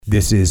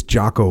This is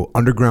Jocko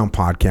Underground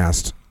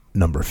Podcast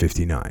number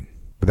 59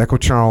 with Echo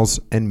Charles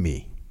and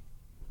me,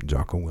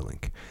 Jocko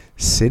Willink,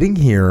 sitting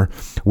here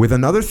with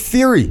another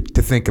theory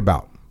to think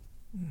about.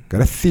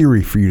 Got a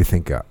theory for you to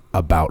think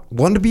about.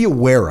 One to be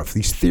aware of.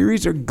 These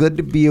theories are good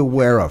to be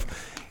aware of.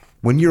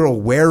 When you're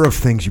aware of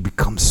things, you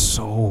become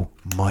so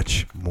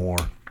much more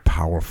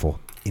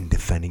powerful in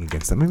defending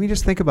against them. I mean,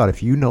 just think about it.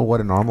 If you know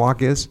what an arm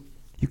lock is,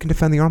 you can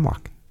defend the arm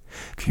lock.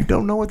 If you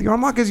don't know what the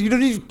arm lock is, you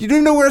don't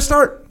even know where to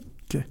start.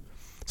 Okay.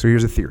 So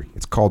here's a theory.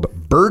 It's called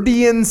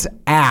Burdian's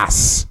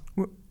ass.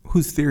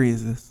 Whose theory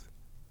is this?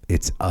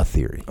 It's a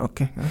theory.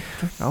 Okay.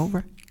 All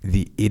right.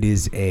 It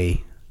is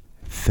a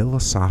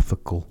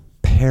philosophical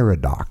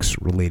paradox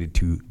related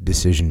to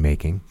decision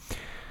making.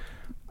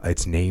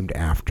 It's named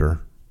after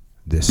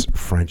this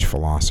French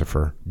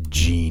philosopher,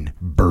 Jean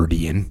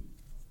Burdian.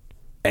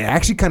 It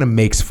actually kind of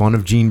makes fun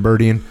of Jean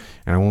Burdian,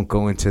 and I won't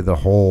go into the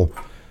whole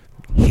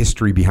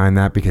history behind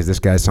that because this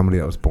guy's somebody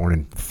that was born in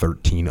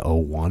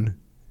 1301.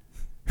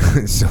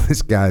 So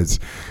this guy's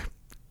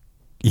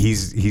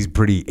he's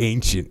pretty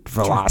ancient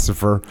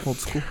philosopher. Old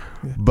school.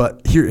 Yeah.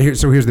 But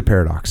here's the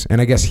paradox. And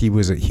I guess he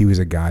was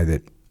a guy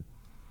that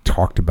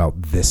talked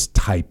about this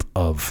type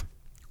of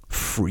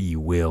free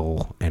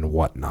will and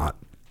whatnot.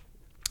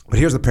 But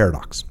here's the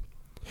paradox.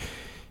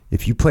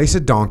 If you place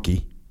a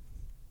donkey,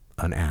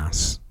 an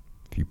ass,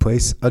 if you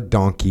place a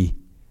donkey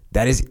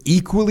that is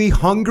equally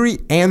hungry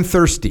and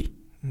thirsty,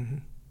 mm-hmm.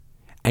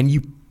 and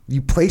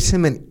you place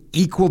him an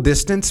equal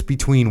distance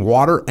between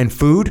water and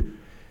food,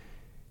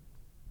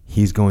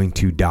 he's going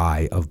to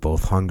die of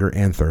both hunger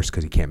and thirst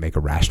because he can't make a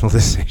rational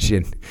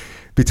decision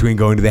between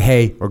going to the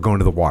hay or going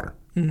to the water.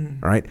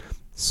 Mm-hmm. All right?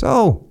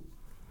 So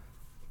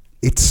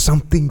it's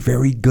something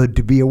very good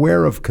to be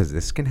aware of because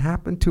this can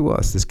happen to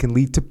us. This can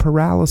lead to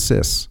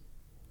paralysis.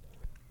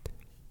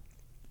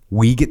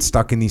 We get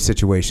stuck in these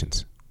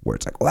situations where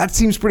it's like, well, that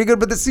seems pretty good,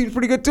 but this seems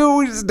pretty good too.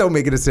 We just don't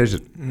make a decision.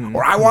 Mm-hmm.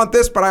 Or I want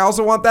this, but I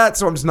also want that,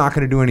 so I'm just not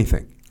going to do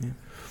anything. Yeah.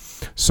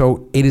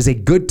 So it is a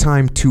good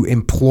time to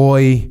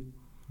employ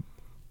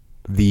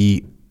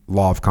the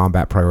law of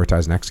combat,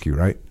 prioritize, and execute,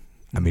 right?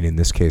 I mean, in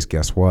this case,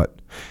 guess what?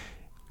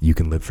 You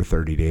can live for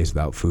 30 days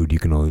without food. You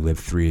can only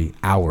live you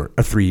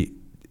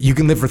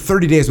can live for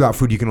 30 days without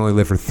food. You can only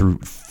live for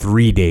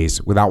 3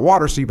 days without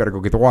water, so you better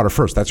go get the water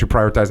first. That's your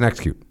prioritize and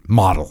execute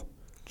model.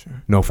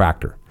 Sure. No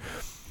factor.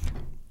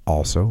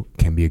 Also,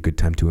 can be a good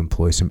time to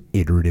employ some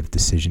iterative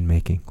decision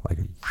making,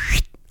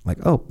 like,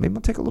 oh, maybe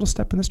I'll take a little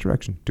step in this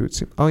direction. Do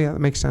it. Oh yeah, that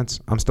makes sense.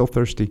 I'm still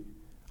thirsty.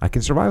 I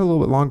can survive a little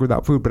bit longer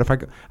without food, but if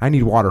I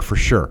need water for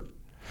sure.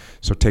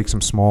 So take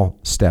some small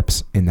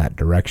steps in that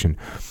direction.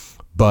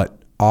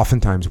 But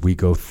oftentimes we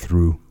go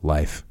through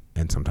life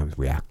and sometimes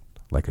we act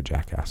like a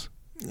jackass.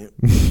 Yep.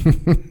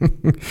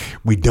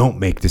 We don't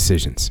make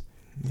decisions.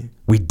 Yep.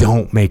 We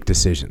don't make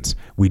decisions.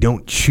 We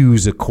don't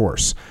choose a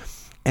course.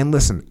 And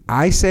listen,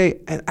 I say,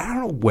 and I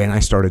don't know when I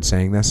started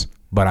saying this,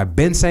 but I've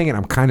been saying it.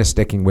 I'm kind of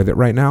sticking with it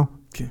right now.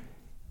 Okay.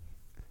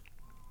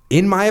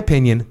 In my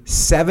opinion,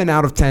 7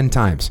 out of 10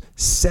 times,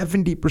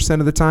 70%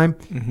 of the time,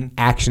 mm-hmm.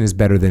 action is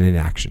better than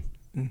inaction.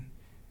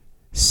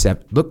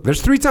 Mm-hmm. Look,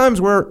 there's 3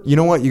 times where, you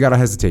know what, you got to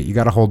hesitate. You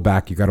got to hold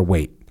back. You got to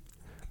wait.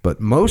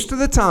 But most of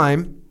the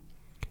time,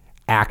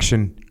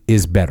 action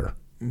is better.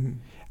 Mm-hmm.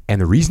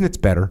 And the reason it's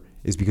better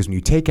is because when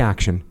you take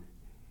action,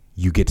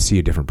 you get to see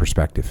a different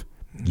perspective.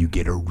 You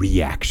get a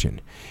reaction.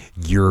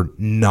 Your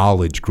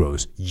knowledge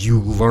grows.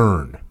 You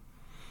learn.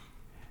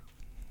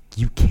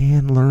 You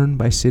can learn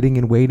by sitting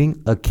and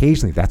waiting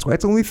occasionally. That's why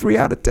it's only 3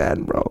 out of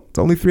 10, bro. It's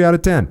only 3 out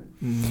of 10.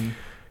 Mm-hmm.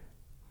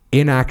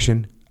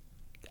 Inaction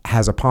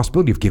has a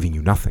possibility of giving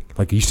you nothing.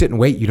 Like you sit and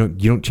wait, you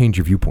don't change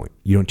your viewpoint.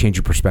 You don't change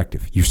your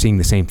perspective. You're seeing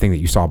the same thing that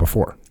you saw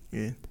before.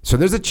 Yeah. So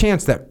there's a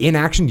chance that in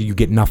action you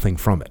get nothing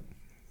from it.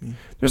 Yeah.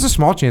 There's a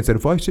small chance that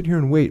if I sit here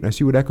and wait and I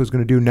see what Echo's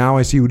going to do, now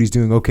I see what he's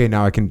doing. Okay,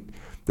 now I can.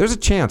 There's a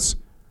chance.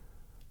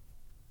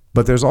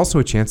 But there's also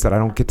a chance that I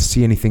don't get to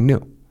see anything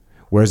new.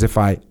 Whereas if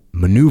I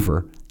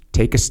maneuver,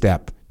 take a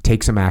step,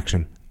 take some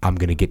action, I'm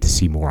going to get to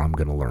see more. I'm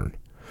going to learn.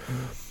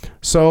 Mm.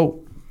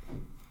 So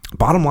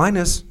bottom line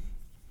is,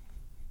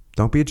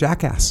 don't be a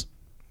jackass.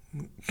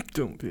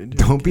 Don't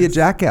be a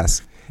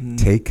jackass. Mm.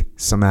 Take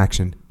some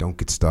action. Don't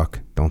get stuck.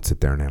 Don't sit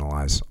there and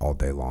analyze all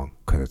day long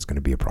because it's going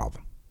to be a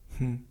problem.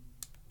 Mm.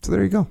 So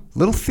there you go.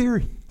 Little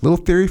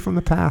theory from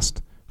the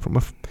past,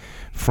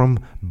 from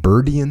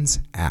Burdian's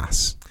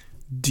ass.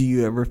 Do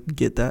you ever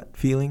get that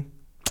feeling?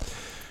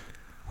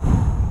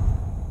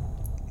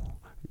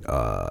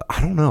 I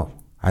don't know.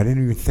 I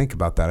didn't even think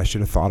about that. I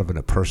should have thought of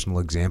a personal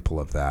example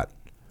of that.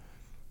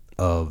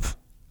 Of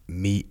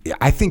me,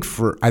 I think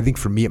for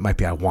me it might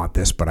be I want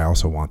this, but I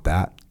also want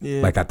that.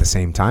 Yeah. Like at the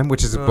same time,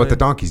 which is what the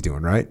donkey's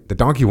doing, right? The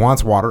donkey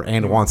wants water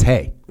and wants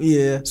hay.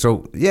 Yeah.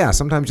 So yeah,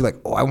 sometimes you're like,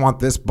 oh, I want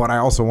this, but I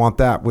also want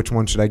that. Which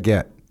one should I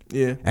get?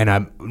 Yeah. And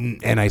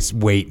I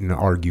wait and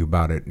argue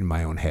about it in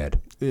my own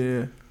head.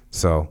 Yeah.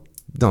 So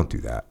don't do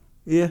that.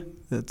 Yeah,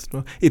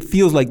 it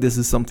feels like this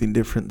is something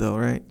different though,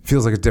 right?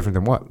 Feels like it's different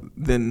than what?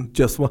 Than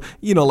just one,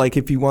 like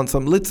if you want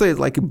some, let's say it's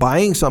like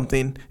buying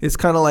something, it's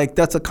kind of like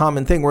that's a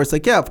common thing where it's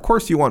like, yeah, of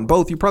course you want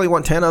both. You probably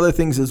want 10 other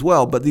things as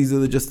well, but these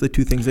are just the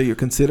two things that you're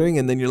considering.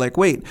 And then you're like,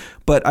 wait,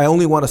 but I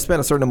only want to spend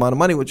a certain amount of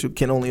money, which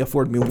can only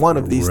afford me one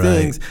of these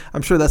things.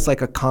 I'm sure that's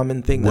like a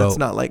common thing. That's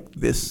not like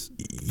this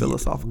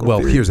philosophical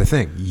theory. Here's the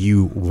thing.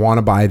 You want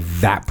to buy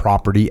that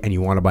property and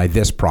you want to buy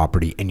this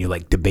property and you're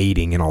like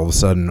debating, and all of a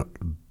sudden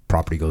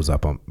property goes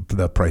up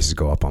the prices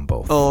go up on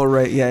both. Oh,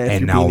 right. Yeah.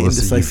 And now all of a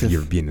sudden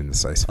you're being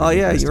indecisive. Oh,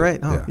 yeah, you're right.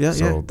 Oh, yeah.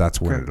 So that's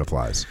when it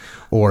applies.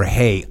 Or,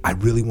 hey, I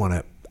really want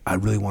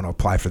to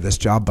apply for this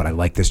job, but I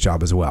like this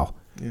job as well.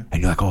 Yeah.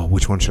 And you're like, oh,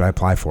 which one should I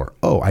apply for?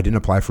 Oh, I didn't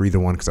apply for either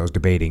one because I was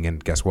debating,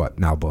 and guess what?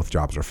 Now both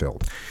jobs are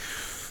filled.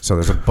 So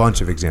there's a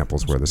bunch of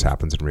examples where this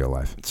happens in real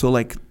life. So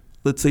like,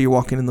 let's say you're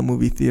walking in the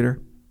movie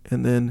theater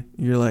and then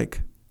you're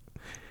like,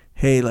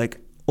 hey, like,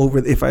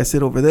 if I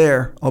sit over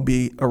there, I'll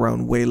be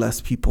around way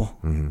less people.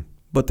 Mm-hmm.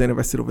 But then if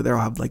I sit over there,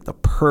 I'll have like the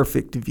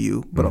perfect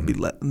view, but I'll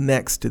be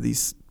next to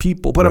these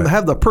people. But I'm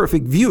have the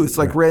perfect view. It's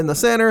like right in the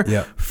center,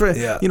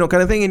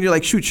 kind of thing. And you're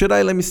like, shoot, should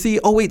I? Let me see.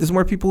 Oh, wait, there's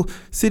more people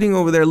sitting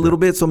over there a little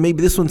bit. So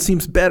maybe this one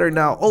seems better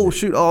now. Oh,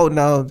 shoot. Oh,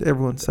 now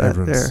everyone's there.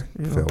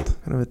 Filled.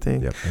 Kind of a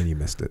thing. Yep, and you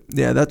missed it.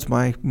 Yeah, that's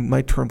my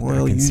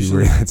turmoil. I can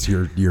usually. See that's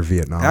your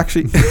Vietnam.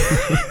 Actually,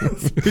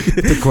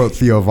 to quote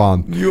Theo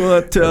Vaughn. You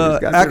want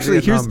actually,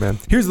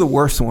 here's the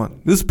worst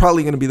one. This is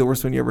probably going to be the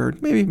worst one you ever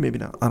heard. Maybe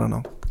not. I don't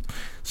know.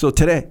 So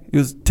today,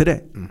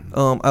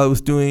 I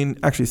was doing,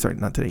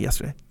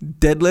 yesterday,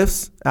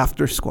 deadlifts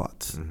after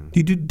squats. Mm-hmm. Do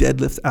you do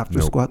deadlifts after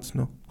squats?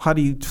 No. How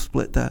do you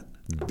split that?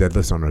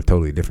 Deadlifts on a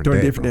totally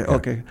different day.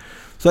 Okay.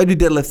 So I do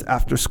deadlifts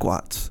after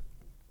squats.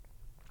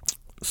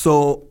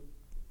 So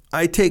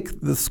I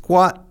take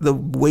the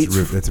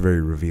weights. That's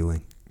very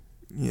revealing.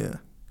 Yeah.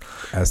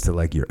 As to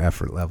like your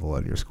effort level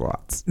on your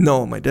squats.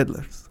 No, my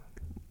deadlifts.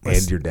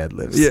 And your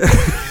deadlifts. Yeah.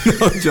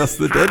 No, just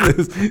the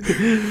deadlifts.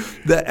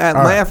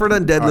 My effort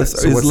on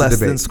deadlifts is less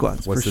than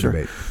squats. What's for the sure.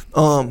 debate?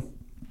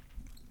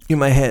 In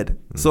my head.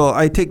 Mm-hmm. So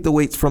I take the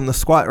weights from the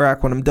squat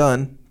rack when I'm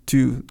done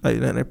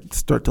and I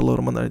start to load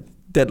them on the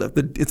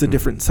deadlift. It's a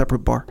different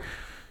separate bar.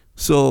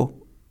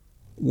 So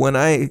when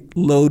I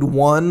load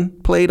one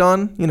plate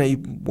on,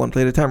 one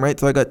plate at a time, right?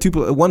 So I got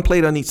one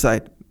plate on each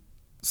side.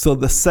 So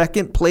the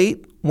second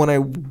plate, when I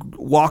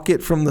walk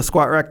it from the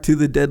squat rack to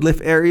the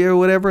deadlift area or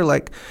whatever,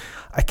 like,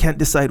 I can't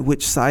decide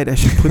which side I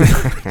should put it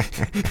on.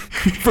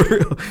 For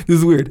real. This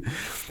is weird.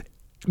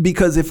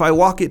 Because if I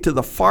walk it to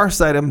the far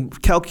side, I'm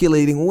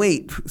calculating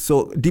weight.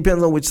 So it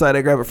depends on which side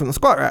I grab it from the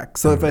squat rack.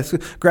 So if I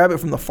grab it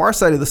from the far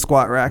side of the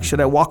squat rack, should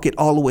I walk it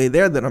all the way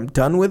there, then I'm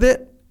done with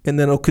it? And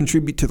then it'll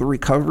contribute to the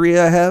recovery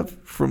I have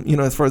from,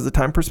 as far as the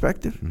time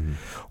perspective? Mm-hmm.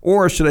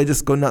 Or should I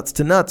just go nuts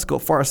to nuts, go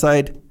far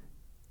side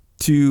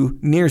to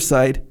near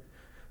side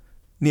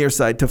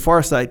to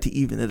far side to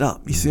even it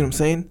up? You see what I'm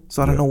saying?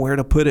 So I don't know where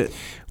to put it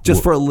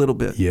for a little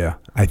bit. Yeah.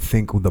 I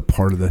think the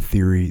part of the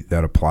theory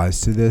that applies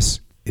to this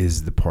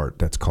is the part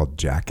that's called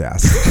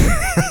jackass.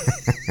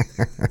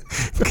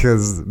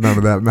 Because none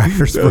of that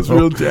matters. That's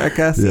real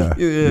jackass. Yeah.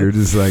 You're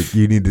just like,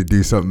 you need to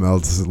do something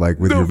else like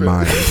with your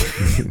mind.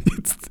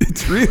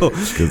 It's real.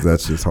 Because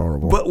that's just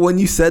horrible. But when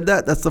you said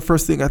that, that's the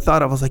first thing I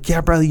thought of. I was like, yeah,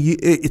 brother,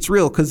 it's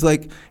real. Because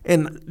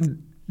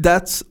and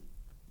that's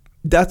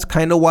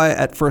kind of why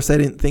at first I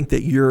didn't think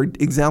that your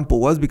example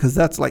was, because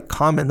that's like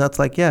common. That's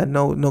like, yeah,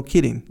 no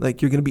kidding.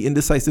 Like, you're going to be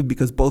indecisive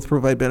because both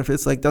provide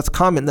benefits. Like, that's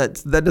common.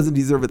 That doesn't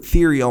deserve a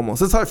theory almost.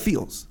 That's how it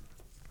feels.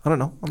 I don't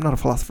know. I'm not a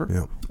philosopher.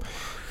 Yeah.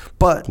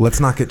 But let's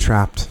not get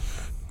trapped.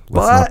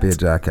 Let's not be a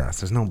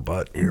jackass. There's no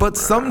but here. But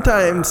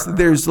sometimes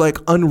there's like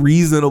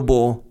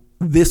unreasonable,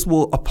 this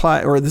will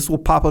apply or this will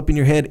pop up in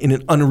your head in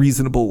an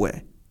unreasonable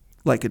way.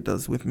 Like it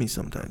does with me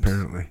sometimes.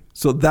 Apparently.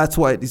 So that's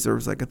why it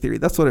deserves like a theory.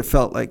 That's what it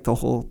felt like the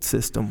whole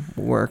system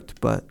worked.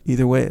 But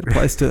either way, it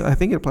applies to, I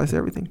think it applies to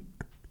everything.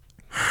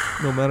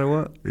 No matter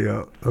what.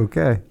 Yeah.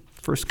 Okay.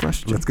 First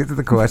question. Let's get to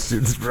the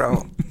questions,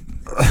 bro.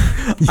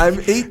 I'm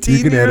 18 years old.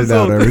 You can edit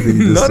out everything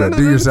you just said.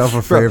 Do yourself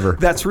a favor.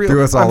 Bro, that's real.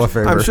 Do us all a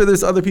favor. I'm sure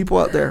there's other people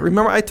out there.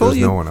 Remember, I told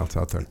you. There's no one else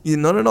out there.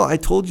 No. I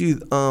told you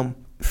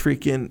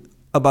freaking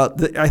about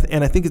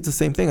and I think it's the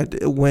same thing.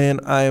 When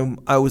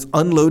I was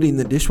unloading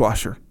the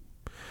dishwasher.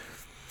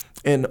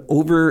 And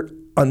over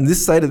on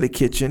this side of the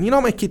kitchen,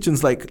 my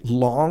kitchen's like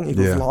long. It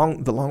goes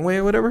the long way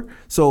or whatever.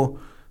 So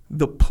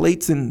the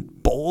plates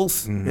and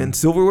bowls and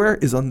silverware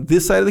is on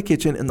this side of the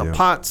kitchen, and the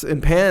pots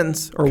and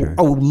pans are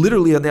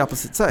literally on the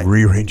opposite side.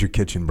 Rearrange your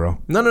kitchen, bro.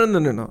 No.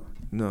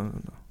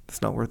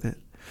 That's not worth it.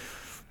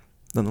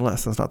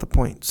 Nonetheless, that's not the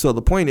point. So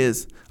the point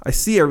is, I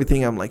see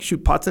everything. I'm like,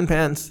 shoot, pots and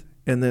pans,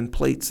 and then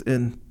plates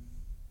and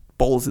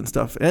bowls and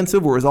stuff, and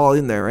silverware is all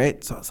in there,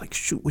 right? So I was like,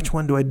 shoot, which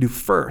one do I do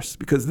first?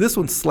 Because this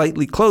one's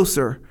slightly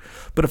closer,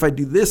 but if I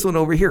do this one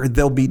over here,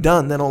 they'll be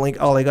done. Then all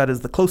I got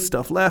is the close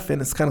stuff left,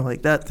 and it's kind of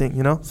like that thing,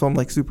 So I'm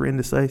like super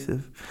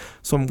indecisive.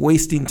 So I'm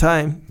wasting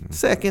time,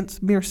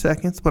 mere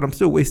seconds, but I'm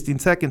still wasting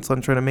seconds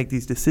on trying to make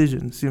these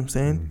decisions. See what I'm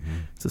saying?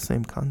 Mm-hmm. It's the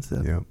same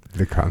concept. Yeah.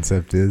 The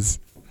concept is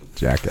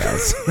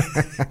Jackass.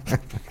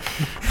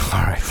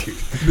 All right, dude.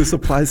 This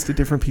applies to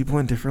different people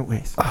in different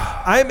ways.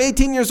 I am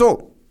 18 years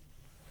old.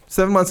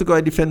 7 months ago,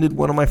 I defended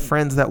one of my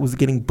friends that was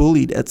getting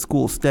bullied at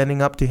school,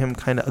 standing up to him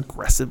kind of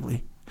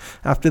aggressively.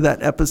 After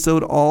that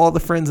episode, all the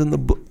friends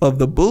of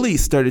the bully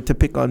started to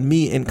pick on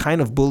me and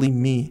kind of bully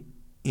me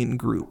in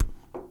group.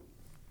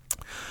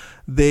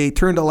 They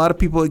turned a lot of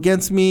people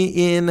against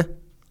me and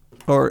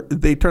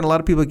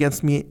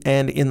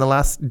in the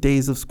last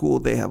days of school,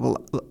 they have a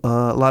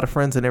lot of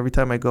friends, and every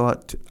time I go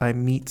out, I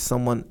meet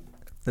someone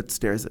that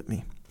stares at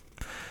me.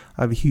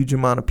 I have a huge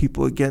amount of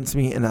people against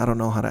me, and I don't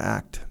know how to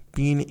act.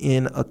 Being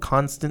in a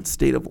constant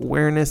state of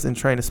awareness and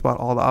trying to spot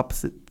all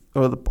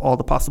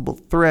the possible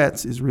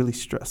threats is really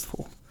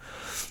stressful.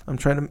 I'm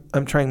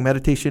trying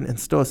meditation and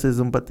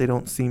stoicism, but they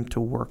don't seem to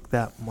work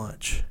that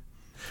much.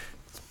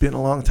 It's been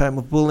a long time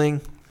of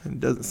bullying, and it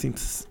doesn't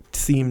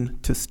seem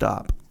to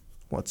stop.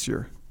 What's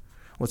your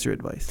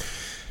advice?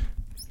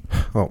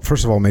 Well,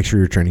 first of all, make sure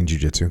you're training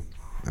jiu-jitsu.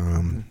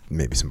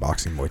 Maybe some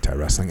boxing, Muay Thai,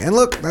 wrestling. And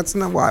look, that's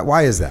not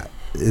why is that?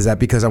 Is that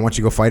because I want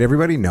you to go fight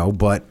everybody? No,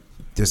 but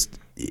just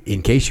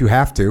in case you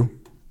have to,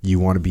 you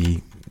want to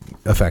be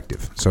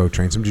effective. So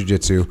train some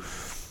jiu-jitsu,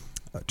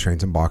 train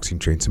some boxing,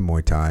 train some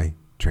Muay Thai,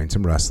 train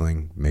some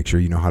wrestling. Make sure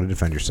you know how to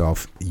defend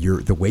yourself.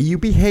 The way you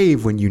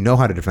behave when you know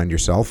how to defend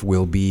yourself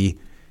will be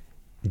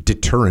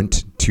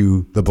deterrent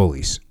to the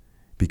bullies.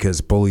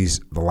 Because bullies,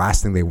 the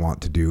last thing they want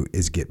to do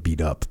is get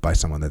beat up by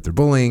someone that they're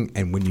bullying.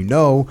 And when you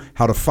know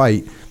how to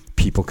fight,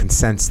 people can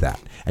sense that.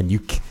 And you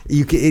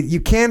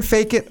can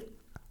fake it,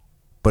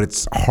 but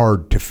it's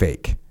hard to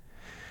fake.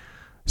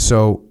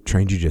 So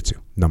train jiu-jitsu,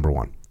 number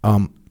one.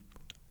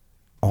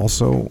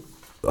 Also,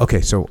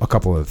 okay, so a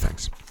couple other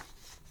things.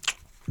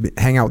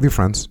 Hang out with your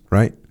friends,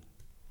 right?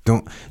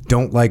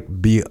 Don't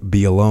like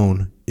be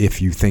alone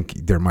if you think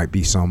there might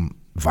be some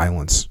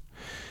violence.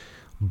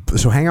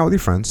 So hang out with your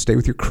friends, stay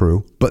with your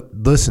crew, but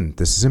listen,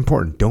 this is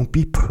important. Don't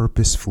be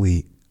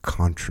purposefully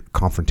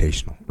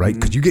confrontational, right?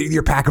 Because you get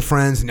your pack of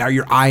friends and now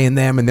you're eyeing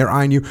them and they're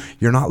eyeing you.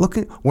 We're not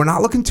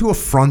looking to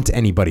affront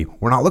anybody.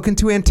 We're not looking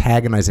to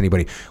antagonize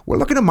anybody. We're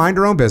looking to mind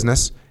our own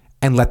business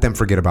and let them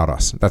forget about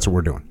us. That's what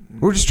we're doing.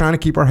 We're just trying to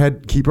keep our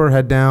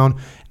head down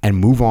and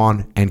move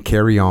on and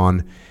carry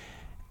on.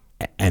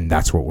 And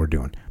that's what we're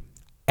doing.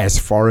 As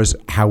far as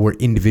how we're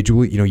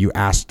individually, you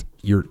asked,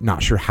 you're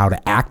not sure how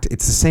to act.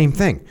 It's the same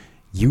thing.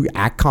 You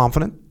act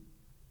confident,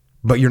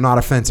 but you're not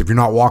offensive. You're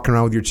not walking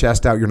around with your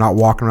chest out. You're not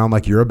walking around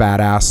like you're a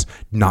badass,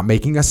 not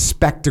making a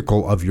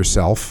spectacle of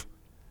yourself.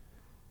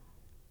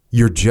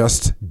 You're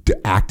just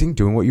acting,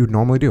 doing what you would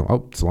normally do.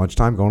 Oh, it's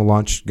lunchtime, going to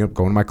lunch, going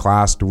to my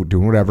class,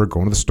 doing whatever,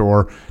 going to the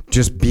store,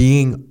 just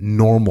being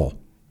normal.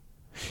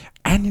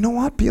 And you know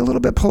what? Be a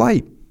little bit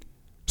polite.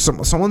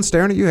 Someone's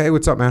staring at you. Hey,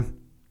 what's up, man?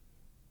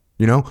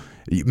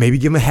 Maybe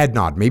give them a head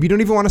nod. Maybe you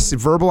don't even want to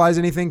verbalize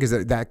anything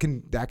because that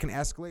can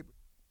escalate.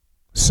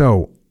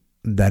 So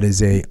that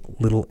is a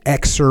little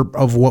excerpt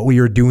of what we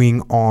are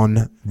doing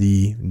on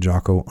the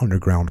Jocko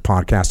Underground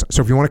podcast.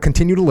 So if you want to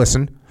continue to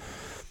listen,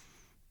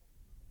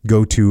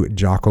 go to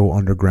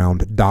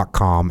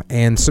jockounderground.com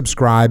and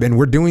subscribe. And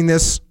we're doing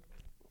this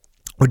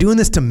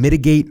to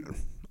mitigate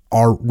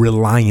our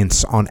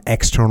reliance on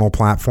external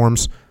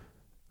platforms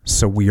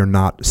so we are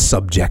not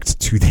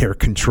subject to their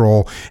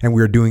control. And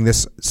we are doing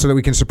this so that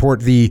we can support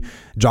the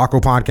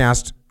Jocko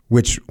podcast,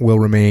 which will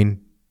remain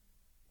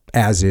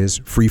as is,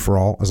 free for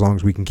all, as long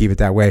as we can keep it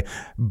that way.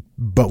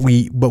 But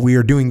we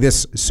are doing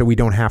this so we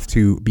don't have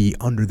to be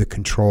under the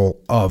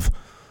control of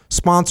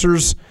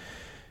sponsors.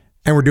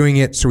 And we're doing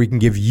it so we can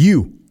give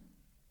you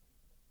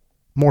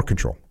more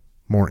control,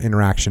 more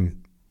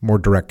interaction, more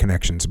direct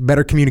connections,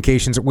 better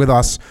communications with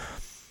us.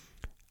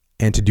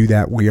 And to do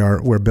that,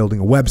 we're building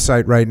a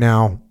website right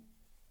now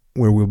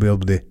where we'll be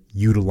able to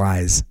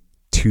utilize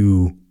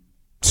to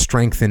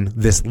strengthen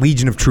this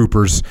legion of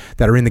troopers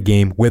that are in the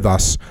game with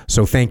us.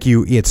 So thank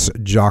you. It's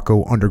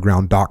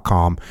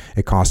jockounderground.com.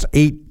 It costs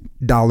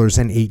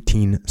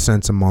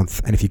 $8.18 a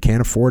month. And if you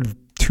can't afford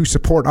to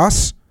support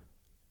us,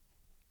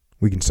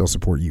 we can still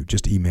support you.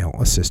 Just email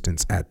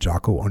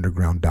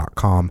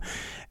assistance@jockounderground.com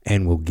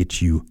and we'll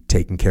get you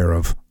taken care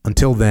of.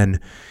 Until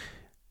then,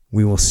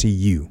 we will see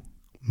you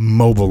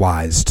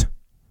mobilized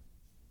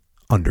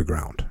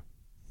underground.